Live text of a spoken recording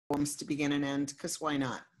poems to begin and end, because why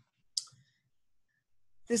not?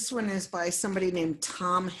 This one is by somebody named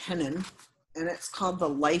Tom Hennon, and it's called The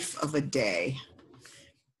Life of a Day.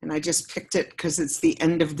 And I just picked it because it's the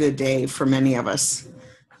end of the day for many of us,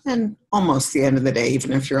 and almost the end of the day,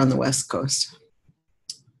 even if you're on the West Coast.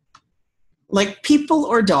 Like people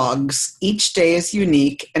or dogs, each day is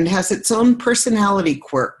unique and has its own personality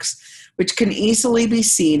quirks, which can easily be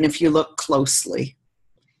seen if you look closely.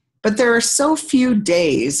 But there are so few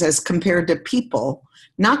days as compared to people,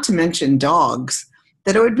 not to mention dogs,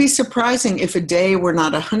 that it would be surprising if a day were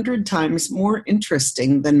not 100 times more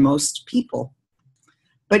interesting than most people.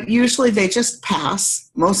 But usually they just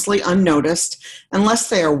pass, mostly unnoticed, unless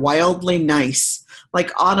they are wildly nice,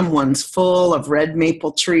 like autumn ones full of red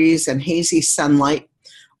maple trees and hazy sunlight,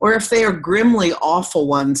 or if they are grimly awful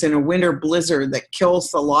ones in a winter blizzard that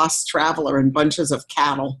kills the lost traveler and bunches of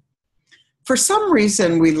cattle. For some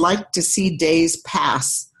reason, we like to see days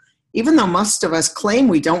pass, even though most of us claim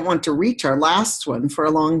we don't want to reach our last one for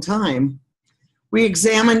a long time. We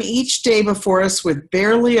examine each day before us with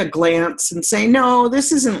barely a glance and say, no,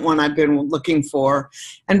 this isn't one I've been looking for,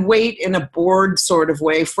 and wait in a bored sort of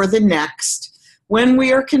way for the next, when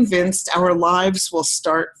we are convinced our lives will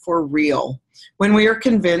start for real. When we are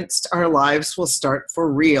convinced our lives will start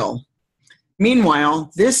for real.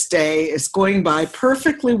 Meanwhile, this day is going by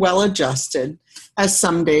perfectly well adjusted, as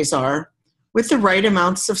some days are, with the right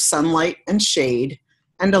amounts of sunlight and shade,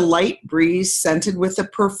 and a light breeze scented with a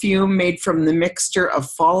perfume made from the mixture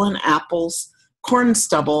of fallen apples, corn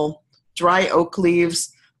stubble, dry oak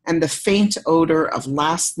leaves, and the faint odor of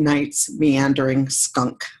last night's meandering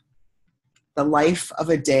skunk. The Life of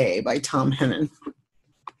a Day by Tom Hennon.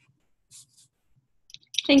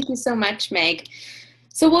 Thank you so much, Meg.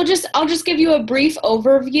 So I'll just give you a brief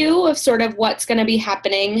overview of sort of what's going to be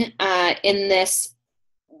happening in this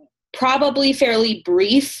probably fairly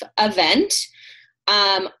brief event.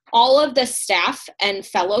 All of the staff and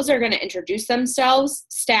fellows are going to introduce themselves.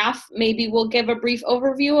 Staff maybe will give a brief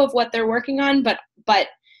overview of what they're working on, but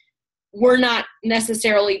we're not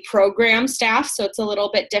necessarily program staff, so it's a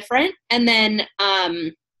little bit different. And then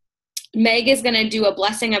Meg is going to do a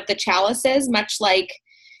blessing of the chalices, much like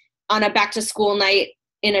on a back-to-school night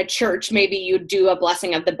in a church, maybe you'd do a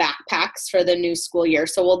blessing of the backpacks for the new school year.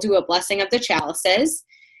 So we'll do a blessing of the chalices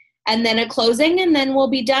and then a closing, and then we'll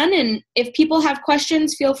be done. And if people have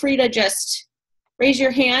questions, feel free to just raise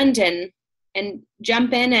your hand and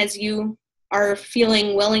jump in as you are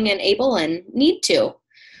feeling willing and able and need to.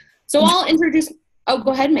 So I'll introduce,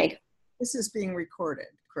 go ahead, Meg. This is being recorded,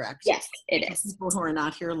 correct? Yes, it is. People who are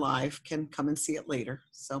not here live can come and see it later.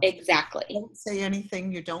 So exactly. Don't say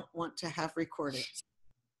anything you don't want to have recorded.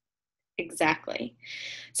 Exactly.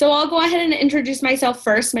 So I'll go ahead and introduce myself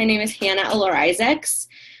first. My name is Hannah Allor-Isaacs.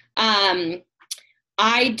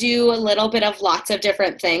 I do a little bit of lots of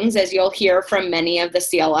different things, as you'll hear from many of the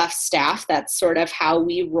CLF staff. That's sort of how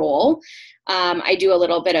we roll. I do a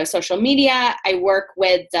little bit of social media. I work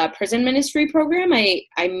with the prison ministry program. I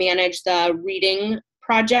manage the reading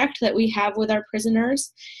project that we have with our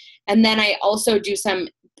prisoners. And then I also do some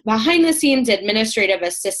behind the scenes administrative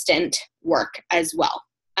assistant work as well.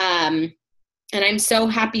 And I'm so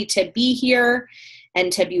happy to be here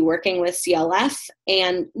and to be working with CLF.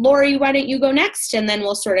 And Lori, why don't you go next? And then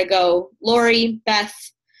we'll sort of go Lori, Beth,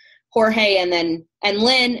 Jorge, and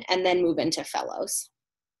Lynn, and then move into fellows.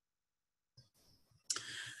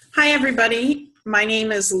 Hi, everybody. My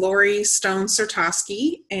name is Lori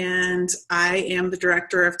Stone-Sertosky, and I am the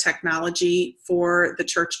Director of Technology for the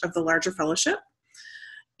Church of the Larger Fellowship.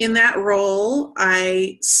 In that role,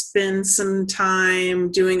 I spend some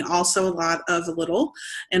time doing also a lot of a little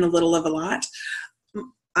and a little of a lot.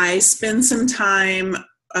 I spend some time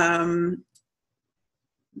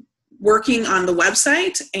working on the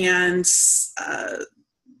website and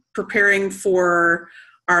preparing for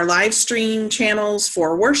our live stream channels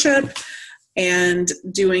for worship and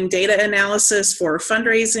doing data analysis for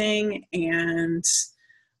fundraising and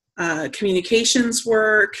communications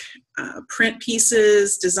work, print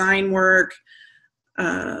pieces, design work,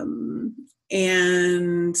 and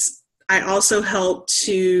I also help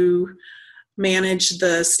to manage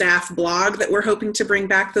the staff blog that we're hoping to bring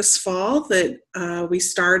back this fall that we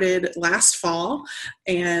started last fall.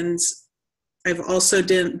 And I've also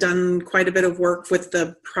done quite a bit of work with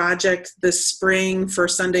the project this spring for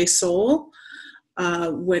Sunday Soul,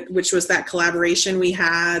 which was that collaboration we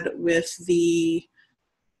had with the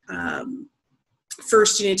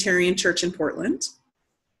First Unitarian Church in Portland.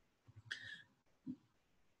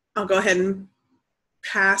 I'll go ahead and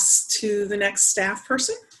pass to the next staff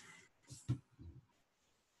person.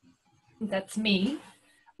 That's me.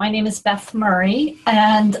 My name is Beth Murray,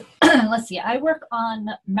 and let's see, I work on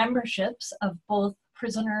memberships of both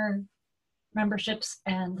prisoner memberships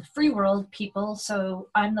and free world people. So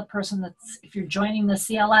I'm the person that's, if you're joining the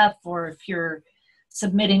CLF or if you're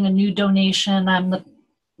submitting a new donation, I'm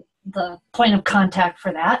the point of contact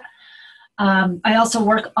for that. I also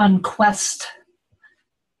work on Quest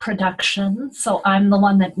production, so I'm the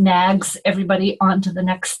one that nags everybody on to the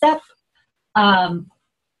next step.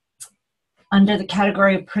 Under the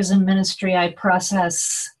category of prison ministry, I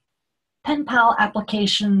process pen pal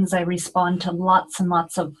applications. I respond to lots and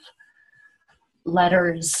lots of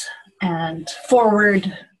letters and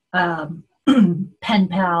forward pen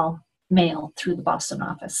pal mail through the Boston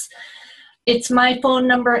office. It's my phone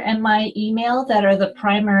number and my email that are the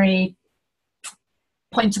primary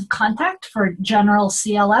points of contact for general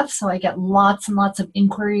CLF. So I get lots and lots of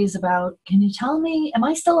inquiries about, can you tell me, am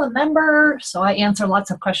I still a member? So I answer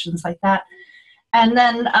lots of questions like that. And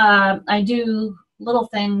then I do little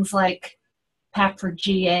things like pack for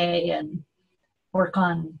GA and work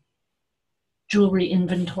on jewelry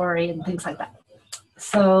inventory and things like that.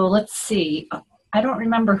 So let's see. I don't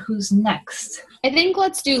remember who's next. I think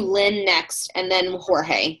let's do Lynn next and then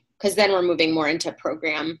Jorge, because then we're moving more into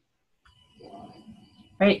program.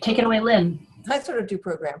 All right, take it away, Lynn. I sort of do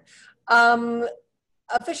program.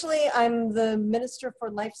 Officially, I'm the Minister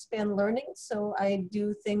for Lifespan Learning, so I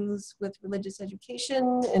do things with religious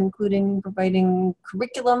education, including providing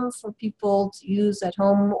curriculum for people to use at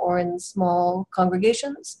home or in small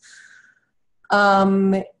congregations.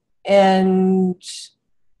 And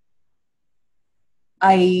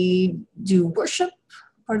I do worship,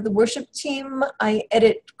 part of the worship team. I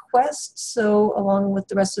edit Quest, so along with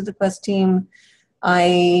the rest of the Quest team,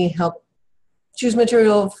 I help choose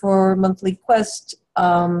material for monthly Quest,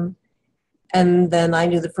 and then I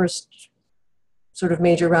do the first sort of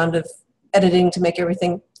major round of editing to make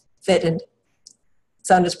everything fit and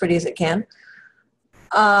sound as pretty as it can.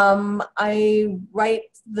 I write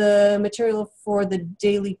the material for the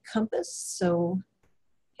Daily Compass, so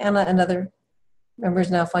Hannah and other members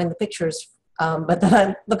now find the pictures, but then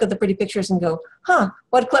I look at the pretty pictures and go,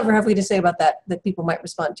 what clever have we to say about that people might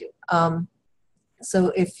respond to.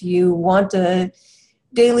 So if you want a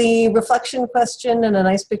daily reflection question and a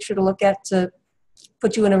nice picture to look at to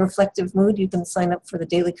put you in a reflective mood, you can sign up for the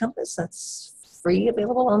Daily Compass. That's free,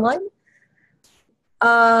 available online.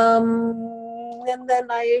 And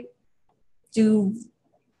then I do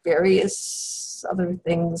various other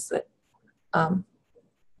things that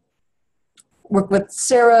work with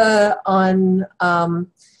Sarah on,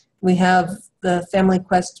 we have the Family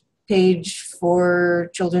Quest page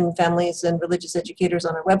for children, families, and religious educators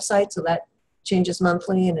on our website, so that changes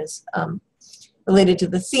monthly and is related to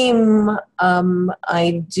the theme.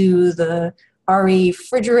 I do the RE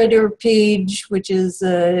refrigerator page, which is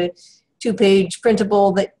a 2-page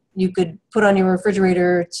printable that you could put on your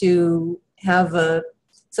refrigerator to have a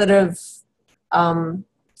set of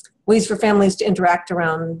ways for families to interact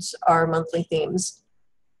around our monthly themes.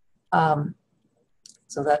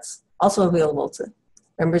 So that's also available to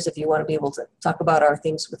members if you want to be able to talk about our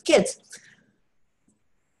themes with kids.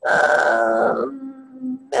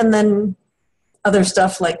 And then other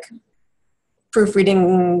stuff like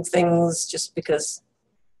proofreading things, just because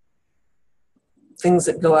things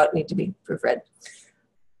that go out need to be proofread.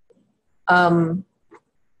 And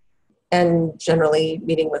generally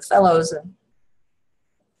meeting with fellows and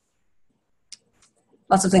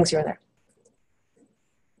lots of things here and there.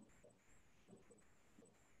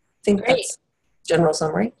 I think that's general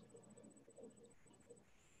summary.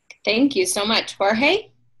 Thank you so much. Jorge?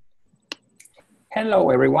 Hello,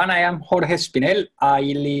 everyone. I am Jorge Spinel. I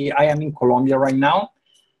am in Colombia right now,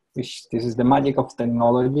 which this is the magic of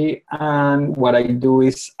technology. And what I do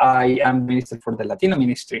is I am Minister for the Latino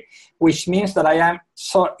Ministry, which means that I am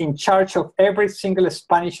in charge of every single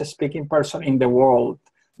Spanish-speaking person in the world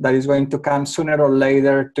that is going to come sooner or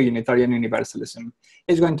later to Unitarian Universalism.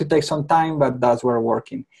 It's going to take some time, but that's where we're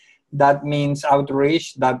working. That means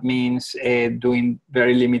outreach. That means doing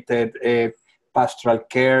very limited pastoral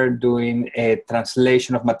care, doing a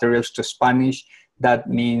translation of materials to Spanish. That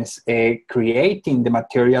means creating the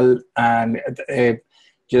material and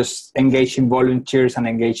just engaging volunteers and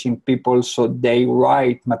engaging people so they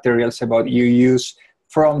write materials about UUs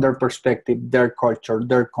from their perspective, their culture,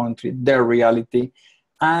 their country, their reality,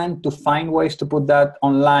 and to find ways to put that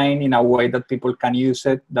online in a way that people can use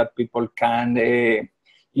it, that people can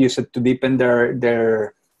use it to deepen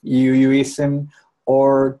their UUism,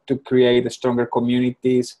 or to create stronger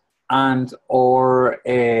communities and or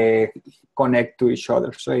connect to each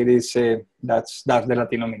other. So it is that's the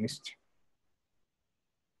Latino ministry.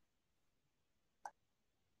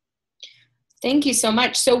 Thank you so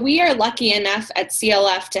much. So we are lucky enough at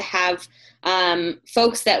CLF to have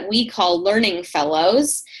folks that we call Learning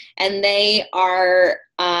Fellows, and they are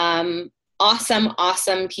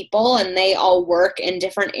awesome people, and they all work in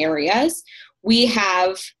different areas. We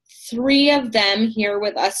have 3 of them here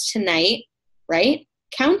with us tonight, right?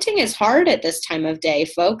 Counting is hard at this time of day,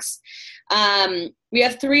 folks. We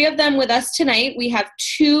have 3 of them with us tonight. We have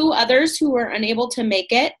 2 others who were unable to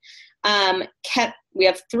make it. We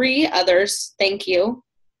have 3 others, thank you,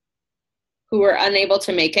 who were unable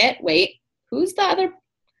to make it. Wait, who's the other?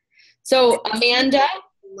 So Amanda.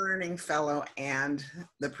 Learning fellow and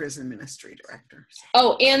the prison ministry director.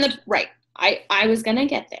 Oh, and right. I was going to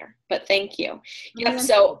get there, but thank you. Yep,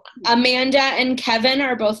 so Amanda and Kevin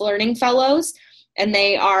are both Learning Fellows, and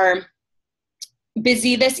they are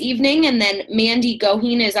busy this evening. And then Mandy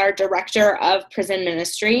Goheen is our director of prison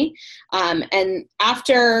ministry. And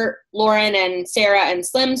after Lauren and Sarah and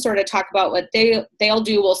Slim sort of talk about what they'll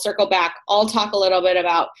do, we'll circle back. I'll talk a little bit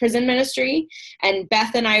about prison ministry, and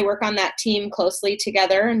Beth and I work on that team closely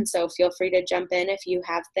together. And so feel free to jump in if you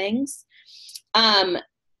have things.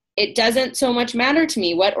 It doesn't so much matter to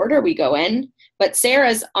me what order we go in, but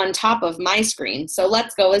Sarah's on top of my screen. So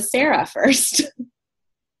let's go with Sarah first.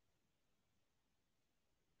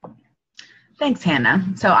 Thanks, Hannah.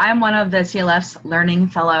 So I'm one of the CLF's Learning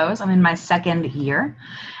Fellows. I'm in my 2nd year,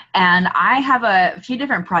 and I have a few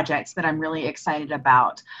different projects that I'm really excited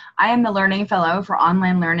about. I am the Learning Fellow for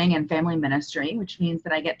Online Learning and Family Ministry, which means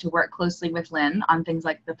that I get to work closely with Lynn on things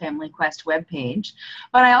like the Family Quest webpage.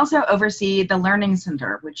 But I also oversee the Learning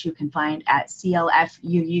Center, which you can find at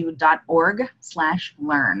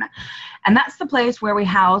clfuu.org/learn. And that's the place where we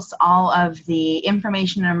house all of the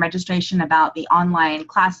information and registration about the online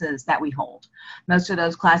classes that we hold. Most of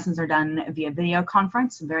those classes are done via video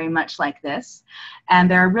conference, very much like this.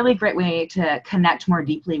 And they're a really great way to connect more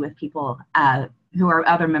deeply with people who are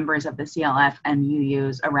other members of the CLF and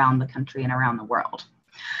UUs around the country and around the world.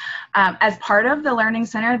 As part of the Learning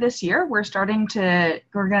Center this year, we're going to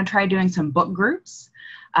try doing some book groups.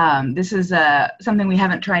 This is something we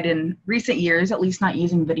haven't tried in recent years, at least not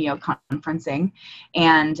using video conferencing.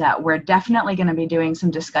 And we're definitely going to be doing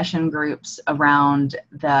some discussion groups around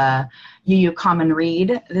the UU Common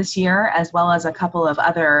Read this year, as well as a couple of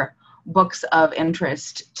other books of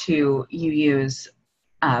interest to UUs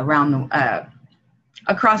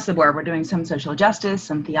across the board. We're doing some social justice,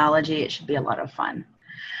 some theology. It should be a lot of fun.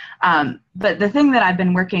 But the thing that I've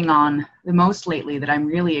been working on the most lately that I'm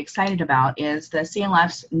really excited about is the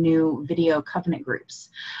CLF's new video covenant groups.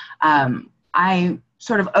 I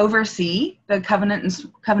sort of oversee the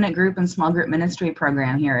covenant group and small group ministry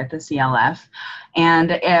program here at the CLF.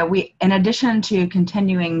 And we, in addition to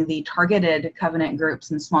continuing the targeted covenant groups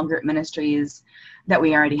and small group ministries that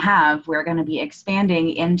we already have, we're going to be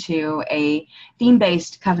expanding into a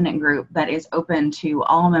theme-based covenant group that is open to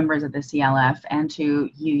all members of the CLF and to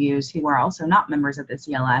UUs who are also not members of the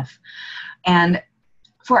CLF. And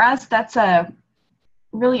for us, that's a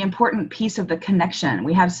really important piece of the connection.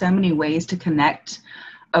 We have so many ways to connect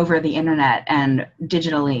over the internet and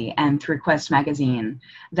digitally and through Quest magazine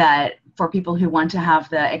that for people who want to have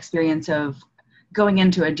the experience of going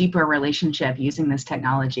into a deeper relationship using this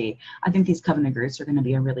technology, I think these covenant groups are going to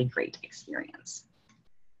be a really great experience.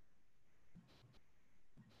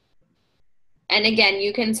 And again,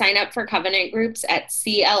 you can sign up for covenant groups at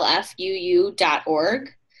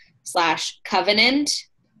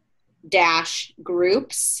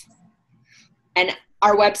clfuu.org/covenant-groups. And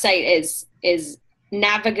our website is easy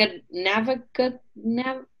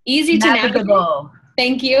to navigate.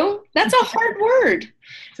 Thank you. That's a hard word.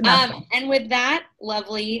 And with that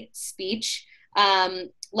lovely speech,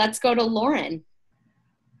 let's go to Lauren.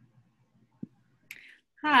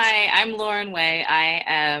 Hi, I'm Lauren Way. I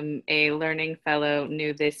am a Learning Fellow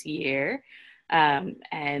new this year,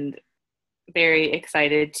 and very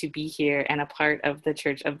excited to be here and a part of the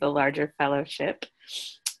Church of the Larger Fellowship.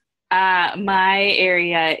 My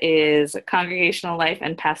area is congregational life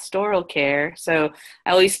and pastoral care, so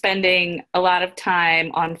I'll be spending a lot of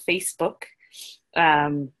time on Facebook,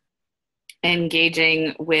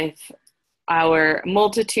 engaging with our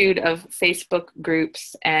multitude of Facebook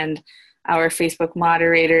groups and our Facebook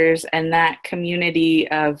moderators and that community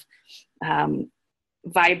of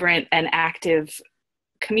vibrant and active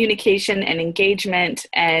communication and engagement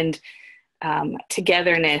and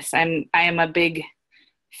togetherness. I am a big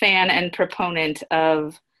fan and proponent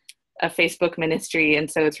of a Facebook ministry, and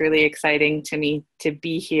so it's really exciting to me to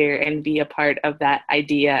be here and be a part of that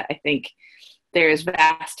idea. I think there is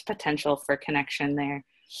vast potential for connection there.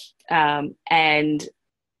 And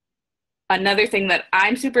another thing that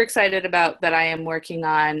I'm super excited about that I am working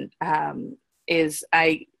on is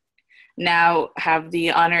I now have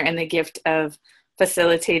the honor and the gift of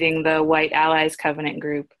facilitating the White Allies Covenant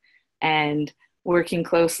group and working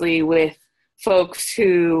closely with folks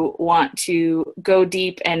who want to go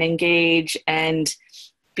deep and engage and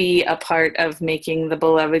be a part of making the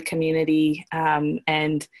beloved community,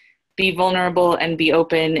 and be vulnerable and be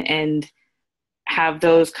open and have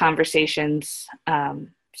those conversations.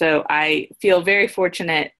 So I feel very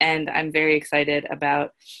fortunate, and I'm very excited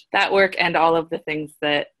about that work and all of the things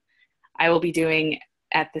that I will be doing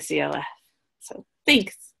at the CLF. So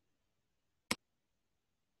thanks.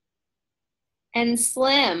 And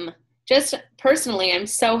Slim, just personally, I'm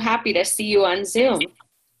so happy to see you on Zoom.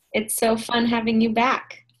 It's so fun having you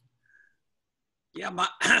back. Yeah,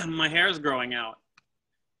 my hair is growing out.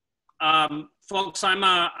 Folks,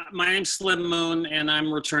 my name's Slim Moon, and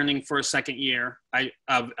I'm returning for a second year as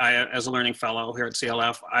a learning fellow here at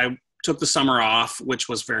CLF. I took the summer off, which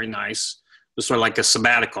was very nice. It was sort of like a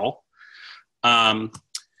sabbatical.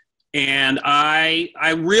 And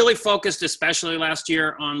I really focused, especially last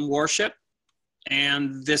year, on worship.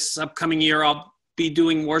 And this upcoming year, I'll be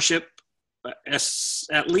doing worship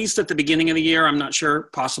at least at the beginning of the year. I'm not sure,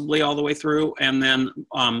 possibly all the way through. And then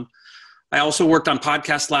I also worked on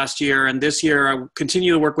podcasts last year. And this year, I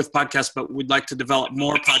continue to work with podcasts, but we'd like to develop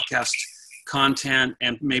more podcast content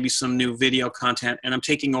and maybe some new video content. And I'm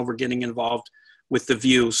taking over getting involved with the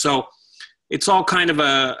VUU. So it's all kind of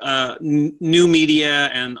a new media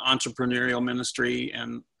and entrepreneurial ministry,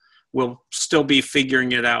 and we'll still be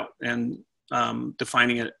figuring it out and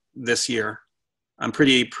defining it this year. I'm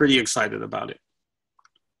pretty excited about it.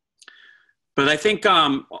 But I think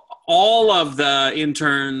all of the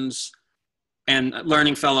interns and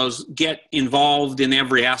learning fellows get involved in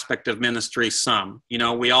every aspect of ministry some. You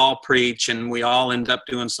know, we all preach, and we all end up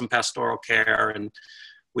doing some pastoral care, and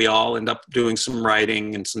we all end up doing some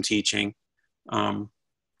writing and some teaching. And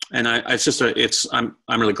I'm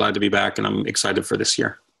really glad to be back, and I'm excited for this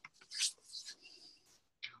year.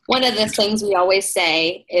 One of the things we always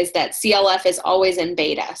say is that CLF is always in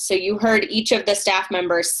beta. So you heard each of the staff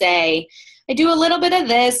members say, I do a little bit of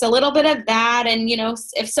this, a little bit of that, and you know,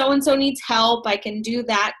 if so-and-so needs help, I can do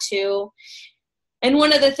that too. And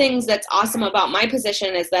one of the things that's awesome about my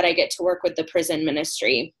position is that I get to work with the prison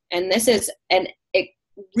ministry. And this is a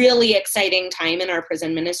really exciting time in our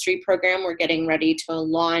prison ministry program. We're getting ready to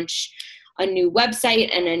launch a new website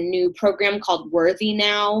and a new program called Worthy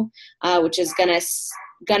Now, which is gonna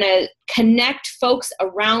connect folks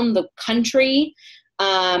around the country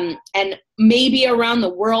and maybe around the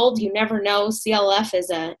world. You never know. CLF is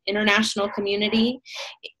an international community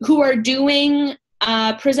who are doing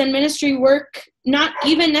prison ministry work, not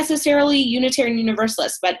even necessarily Unitarian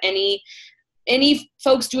Universalists, but any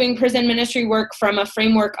folks doing prison ministry work from a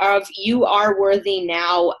framework of you are worthy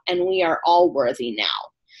now and we are all worthy now.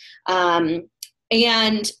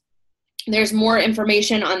 And there's more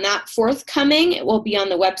information on that forthcoming. It will be on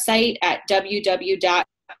the website at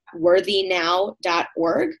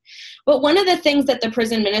www.worthynow.org. But one of the things that the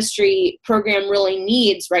prison ministry program really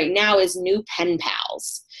needs right now is new pen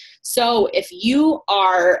pals. So if you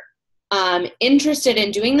are interested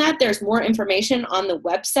in doing that, there's more information on the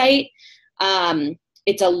website.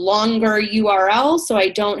 It's a longer URL, so I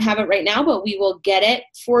don't have it right now, but we will get it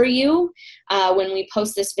for you when we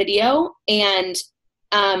post this video. And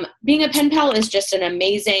being a pen pal is just an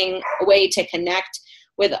amazing way to connect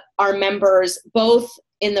with our members, both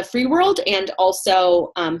in the free world and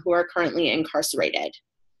also who are currently incarcerated.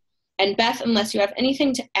 And Beth, unless you have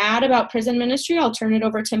anything to add about prison ministry, I'll turn it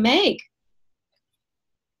over to Meg.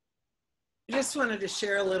 I just wanted to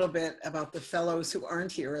share a little bit about the fellows who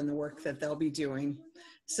aren't here and the work that they'll be doing.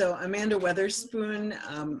 So Amanda Weatherspoon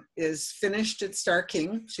is finished at Star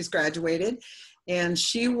King. She's graduated, and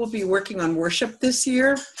she will be working on worship this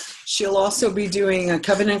year. She'll also be doing a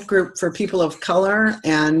covenant group for people of color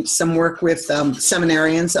and some work with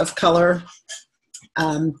seminarians of color.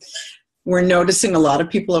 We're noticing a lot of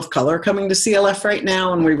people of color coming to CLF right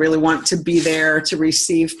now, and we really want to be there to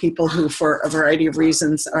receive people who, for a variety of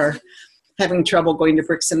reasons, are having trouble going to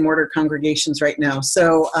bricks and mortar congregations right now.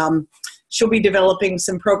 So she'll be developing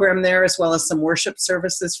some program there, as well as some worship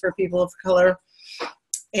services for people of color.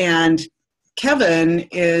 And Kevin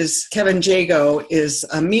Jago is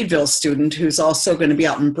a Meadville student who's also going to be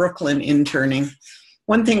out in Brooklyn interning.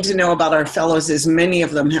 One thing to know about our fellows is many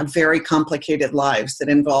of them have very complicated lives that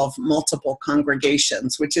involve multiple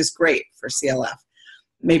congregations, which is great for CLF.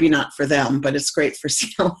 Maybe not for them, but it's great for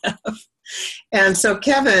CLF. And so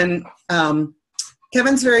Kevin's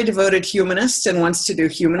very devoted humanist and wants to do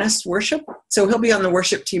humanist worship. So he'll be on the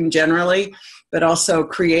worship team generally, but also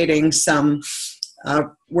creating some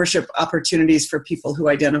worship opportunities for people who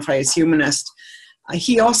identify as humanist.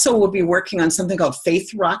 He also will be working on something called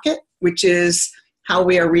Faith Rocket, which is how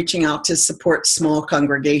we are reaching out to support small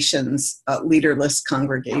congregations, leaderless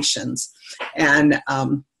congregations. And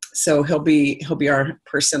so he'll be our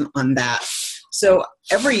person on that. So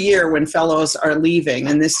every year when fellows are leaving,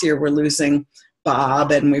 and this year we're losing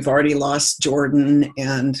Bob, and we've already lost Jordan,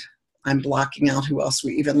 and I'm blocking out who else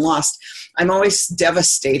we even lost. I'm always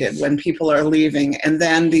devastated when people are leaving, and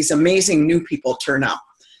then these amazing new people turn up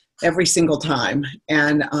every single time.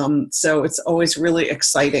 And so it's always really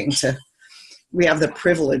exciting we have the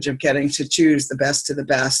privilege of getting to choose the best of the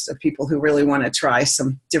best of people who really want to try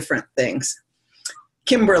some different things.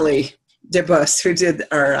 Kimberly DeBus, who did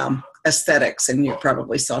our aesthetics, and you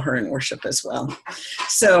probably saw her in worship as well.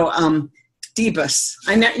 So Debus,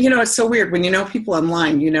 it's so weird when you know people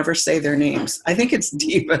online, you never say their names. I think it's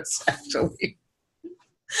Debus, actually.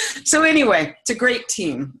 So anyway, it's a great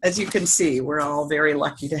team. As you can see, we're all very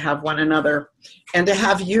lucky to have one another and to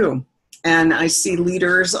have you. And I see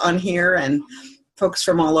leaders on here and folks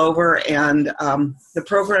from all over, and the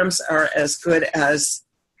programs are as good as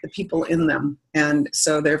the people in them. And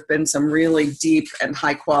so there have been some really deep and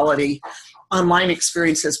high quality online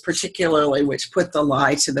experiences, particularly, which put the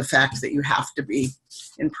lie to the fact that you have to be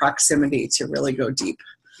in proximity to really go deep.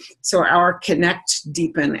 So our connect,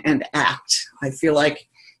 deepen, and act, I feel like,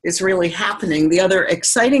 is really happening. The other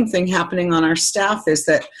exciting thing happening on our staff is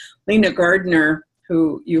that Lena Gardner,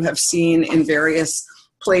 who you have seen in various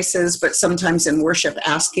places, but sometimes in worship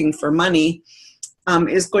asking for money,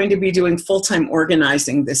 is going to be doing full-time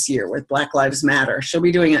organizing this year with Black Lives Matter. She'll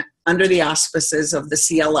be doing it under the auspices of the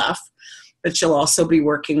CLF, but she'll also be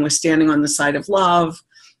working with Standing on the Side of Love,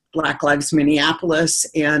 Black Lives Minneapolis,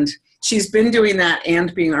 and she's been doing that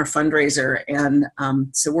and being our fundraiser. And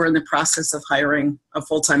so we're in the process of hiring a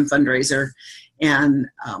full-time fundraiser and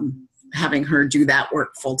having her do that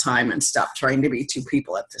work full-time and stop trying to be two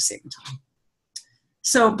people at the same time.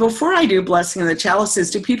 So before I do Blessing of the Chalices,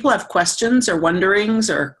 do people have questions or wonderings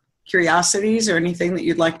or curiosities or anything that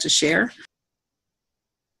you'd like to share?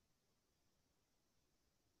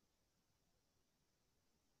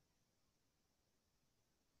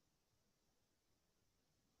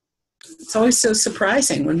 It's always so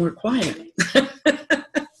surprising when we're quiet.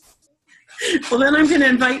 Well, then I'm going to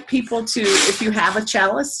invite people to, if you have a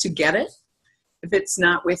chalice, to get it. If it's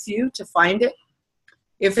not with you, to find it.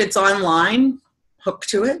 If it's online, hook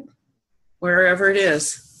to it, wherever it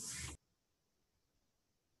is.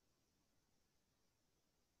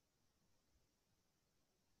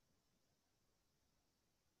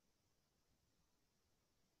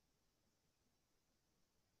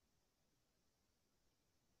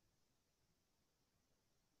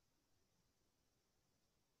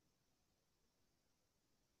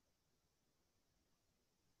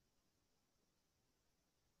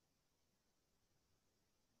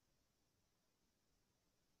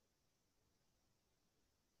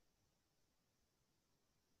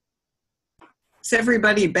 Is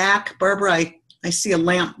everybody back? Barbara, I see a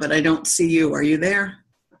lamp, but I don't see you. Are you there?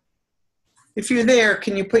 If you're there,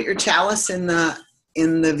 can you put your chalice in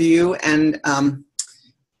the view? And Anne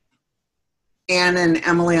and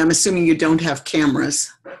Emily, I'm assuming you don't have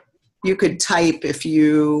cameras. You could type if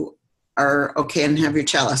you are okay and have your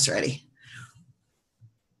chalice ready.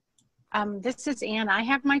 This is Anne. I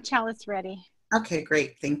have my chalice ready. Okay,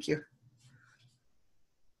 great. Thank you.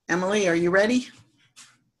 Emily, are you ready?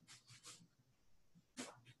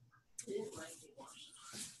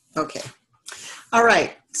 Okay. All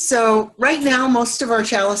right. So right now, most of our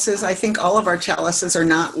chalices, I think all of our chalices are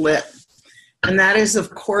not lit. And that is,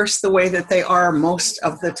 of course, the way that they are most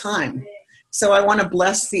of the time. So I want to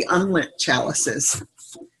bless the unlit chalices.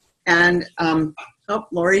 And,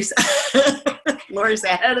 Lori's, Lori's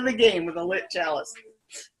ahead of the game with a lit chalice.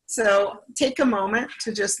 So take a moment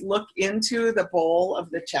to just look into the bowl of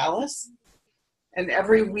the chalice. And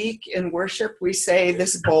every week in worship, we say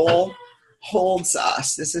this bowl holds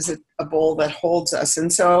us. This is a bowl that holds us.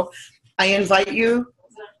 And so I invite you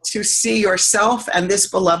to see yourself and this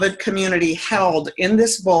beloved community held in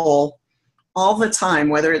this bowl all the time,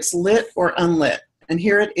 whether it's lit or unlit. And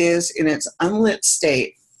here it is in its unlit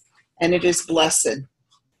state, and it is blessed.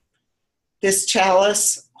 This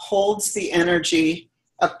chalice holds the energy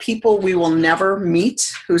of people we will never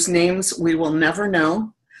meet, whose names we will never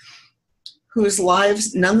know, whose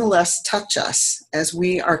lives nonetheless touch us as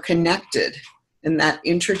we are connected in that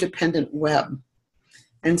interdependent web.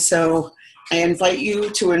 And so I invite you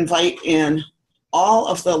to invite in all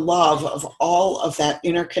of the love of all of that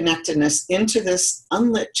interconnectedness into this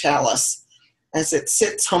unlit chalice as it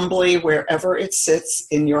sits humbly wherever it sits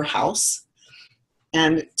in your house.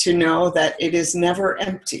 and to know that it is never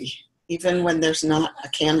empty, even when there's not a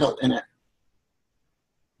candle in it.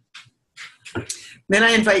 Then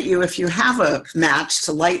I invite you, if you have a match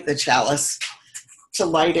to light the chalice, to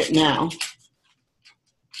light it now.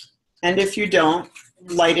 And if you don't,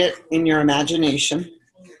 light it in your imagination.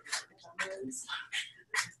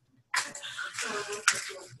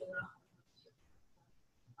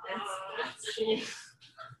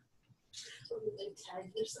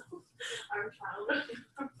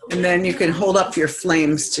 And then you can hold up your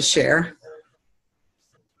flames to share.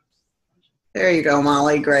 There you go,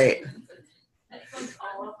 Molly, great.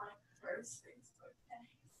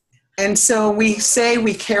 And so we say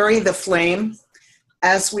we carry the flame.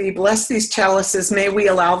 As we bless these chalices, may we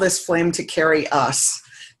allow this flame to carry us.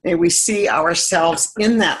 May we see ourselves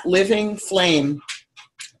in that living flame,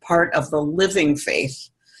 part of the living faith,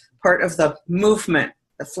 part of the movement.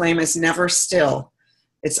 The flame is never still.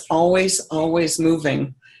 It's always, always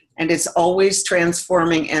moving, and it's always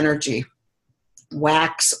transforming energy,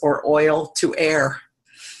 wax or oil to air,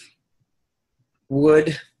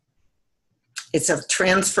 wood. It's a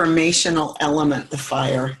transformational element, the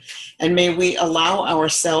fire. And may we allow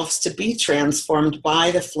ourselves to be transformed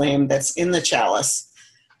by the flame that's in the chalice,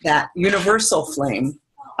 that universal flame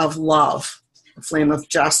of love, the flame of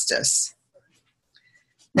justice.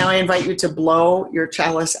 Now I invite you to blow your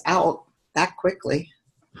chalice out that quickly.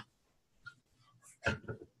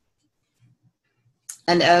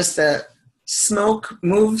 And as the smoke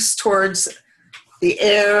moves towards the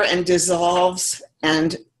air and dissolves,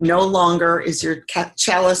 and no longer is your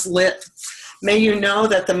chalice lit, may you know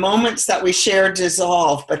that the moments that we share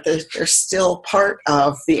dissolve, but they're still part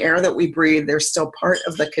of the air that we breathe. They're still part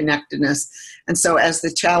of the connectedness. And so as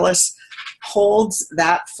the chalice holds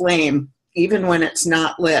that flame, even when it's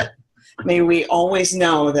not lit, may we always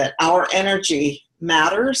know that our energy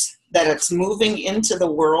matters, that it's moving into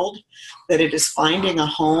the world, that it is finding a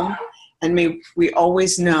home, and may we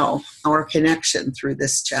always know our connection through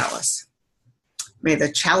this chalice. May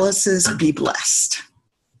the chalices be blessed.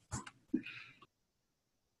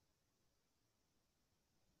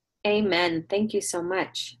 Amen. Thank you so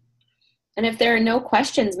much. And if there are no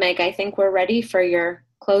questions, Meg, I think we're ready for your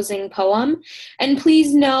closing poem. And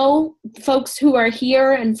please know, folks who are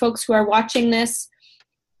here and folks who are watching this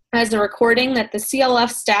as a recording, that the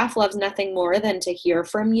CLF staff loves nothing more than to hear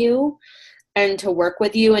from you and to work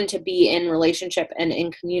with you and to be in relationship and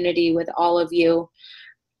in community with all of you.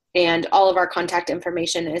 And all of our contact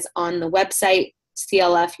information is on the website,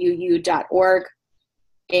 CLFUU.org.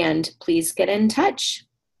 And please get in touch.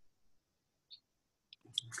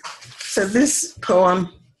 So this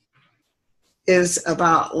poem is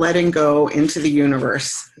about letting go into the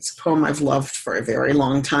universe. It's a poem I've loved for a very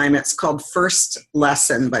long time. It's called First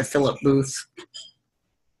Lesson by Philip Booth.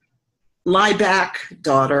 Lie back,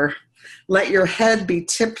 daughter. Let your head be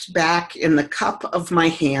tipped back in the cup of my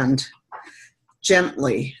hand.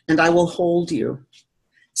 Gently, and I will hold you.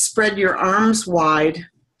 Spread your arms wide,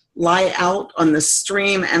 lie out on the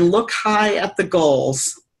stream, and look high at the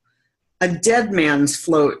gulls. A dead man's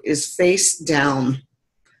float is face down.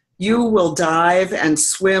 You will dive and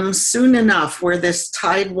swim soon enough where this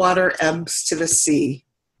tide water ebbs to the sea.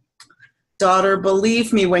 Daughter,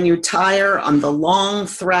 believe me when you tire on the long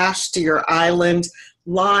thrash to your island,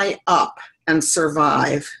 lie up and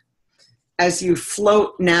survive. As you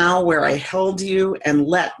float now where I held you and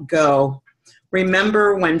let go,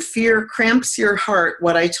 remember when fear cramps your heart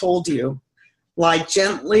what I told you. Lie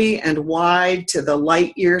gently and wide to the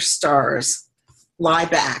light year stars. Lie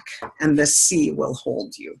back and the sea will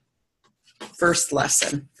hold you. First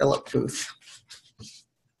Lesson, Philip Booth.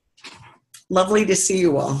 Lovely to see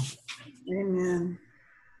you all. Amen.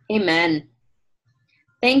 Amen.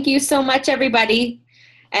 Thank you so much, everybody.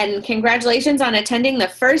 And congratulations on attending the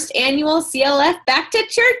first annual CLF Back to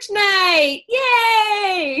Church Night.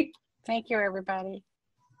 Yay! Thank you, everybody.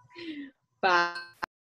 Bye.